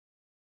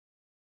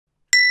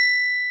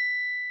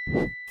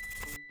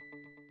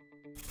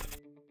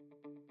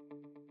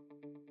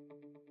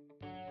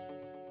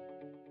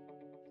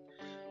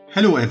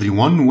Hello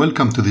everyone,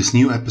 welcome to this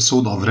new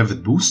episode of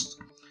Revit Boost.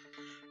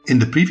 In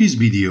the previous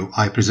video,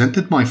 I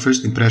presented my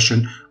first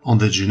impression on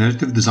the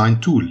Generative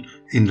Design tool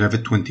in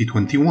Revit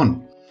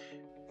 2021.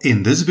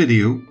 In this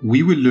video,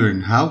 we will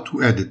learn how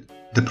to edit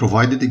the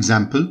provided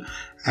example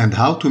and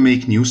how to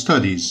make new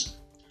studies.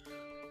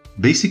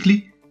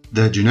 Basically,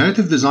 the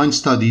Generative Design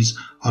studies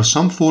are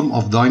some form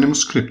of Dynamo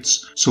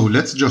scripts, so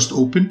let's just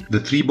open the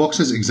 3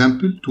 boxes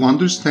example to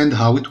understand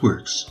how it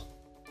works.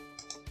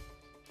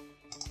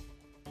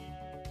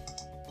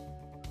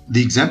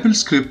 The example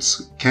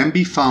scripts can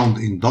be found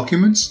in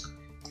Documents,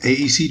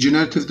 AEC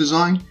Generative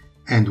Design,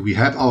 and we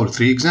have our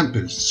 3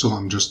 examples, so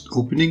I'm just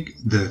opening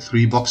the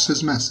 3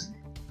 boxes missing.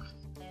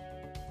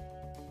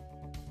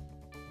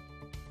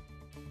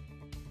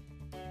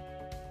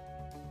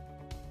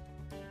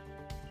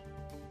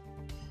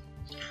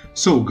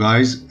 So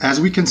guys,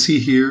 as we can see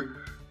here,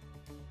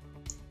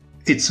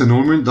 it's a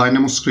normal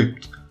Dynamo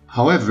script.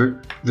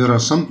 However, there are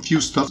some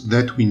few stuff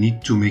that we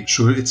need to make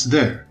sure it's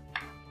there.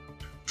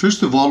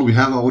 First of all, we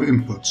have our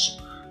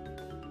inputs.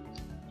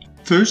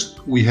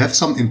 First, we have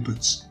some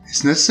inputs.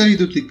 It's necessary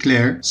to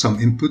declare some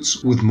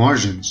inputs with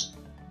margins.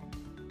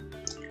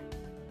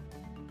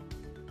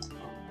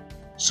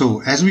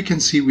 So as we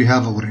can see, we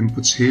have our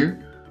inputs here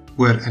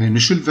where an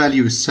initial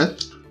value is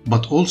set,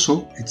 but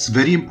also it's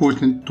very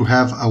important to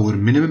have our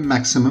minimum,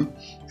 maximum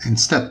and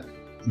step.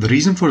 The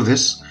reason for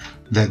this,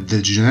 that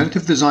the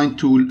Generative Design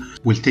tool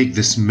will take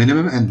this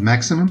minimum and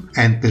maximum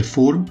and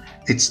perform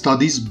its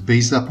studies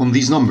based upon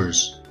these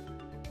numbers.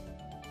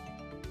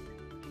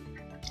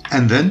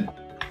 And then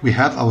we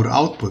have our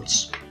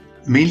outputs.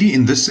 Mainly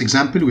in this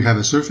example, we have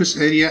a surface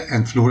area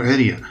and floor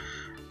area.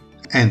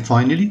 And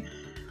finally,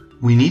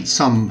 we need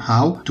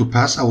somehow to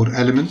pass our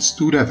elements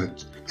to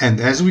Revit. And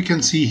as we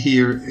can see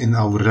here in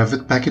our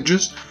Revit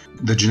packages,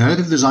 the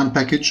Generative Design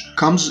package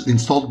comes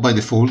installed by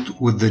default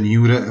with the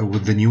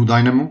new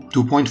Dynamo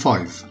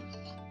 2.5.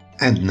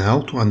 And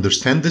now, to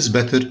understand this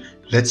better,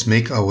 let's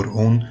make our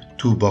own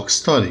 2-box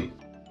study.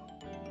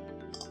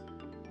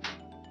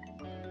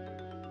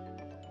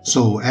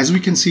 So as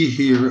we can see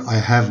here, I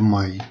have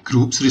my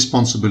groups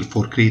responsible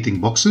for creating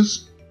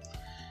boxes.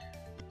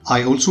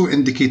 I also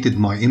indicated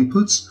my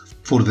inputs.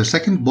 For the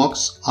second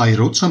box, I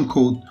wrote some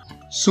code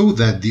so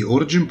that the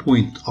origin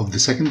point of the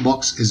second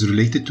box is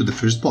related to the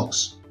first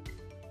box.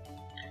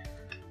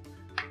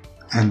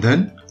 And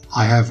then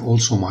I have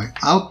also my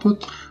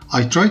output.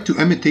 I tried to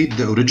imitate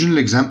the original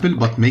example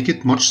but make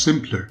it much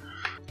simpler.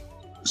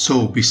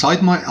 So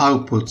beside my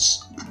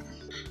outputs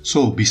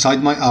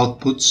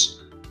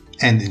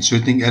and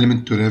inserting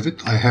element to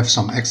Revit, I have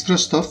some extra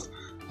stuff,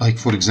 like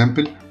for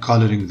example,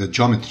 coloring the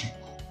geometry.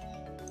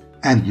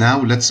 And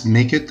now let's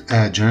make it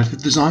a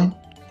generative design.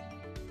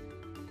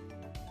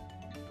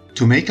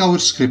 To make our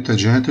script a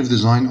generative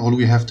design, all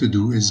we have to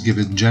do is give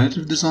it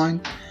generative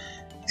design,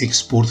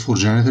 export for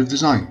generative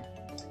design.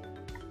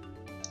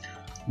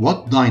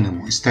 What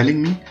Dynamo is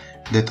telling me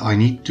that I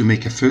need to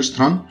make a first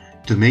run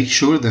to make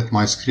sure that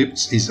my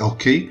script is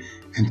okay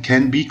and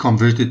can be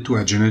converted to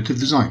a generative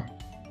design.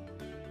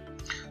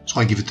 So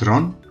I give it a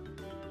run.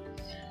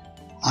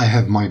 I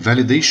have my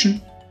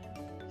validation.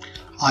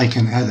 I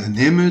can add an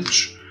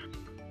image.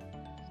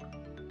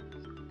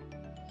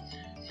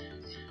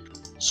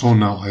 So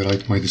now I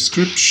write my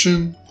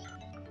description.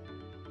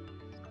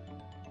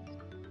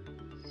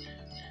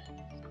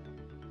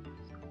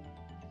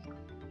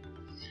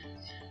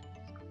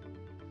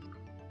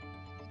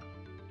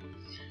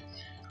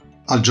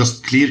 I'll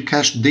just clear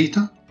cached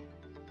data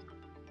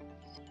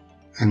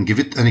and give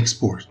it an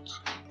export.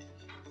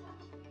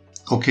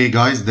 Okay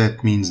guys,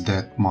 that means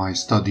that my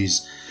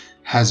studies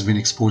has been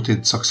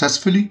exported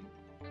successfully.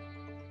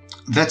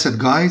 That's it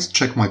guys,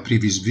 check my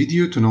previous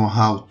video to know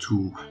how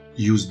to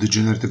use the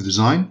generative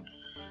design,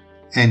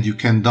 and you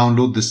can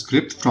download the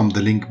script from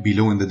the link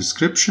below in the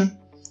description.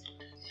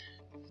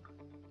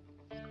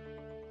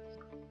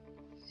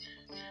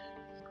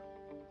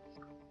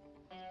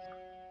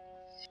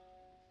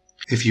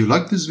 If you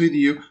like this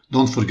video,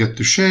 don't forget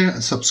to share,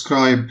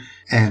 subscribe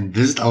and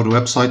visit our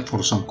website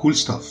for some cool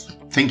stuff.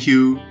 Thank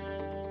you.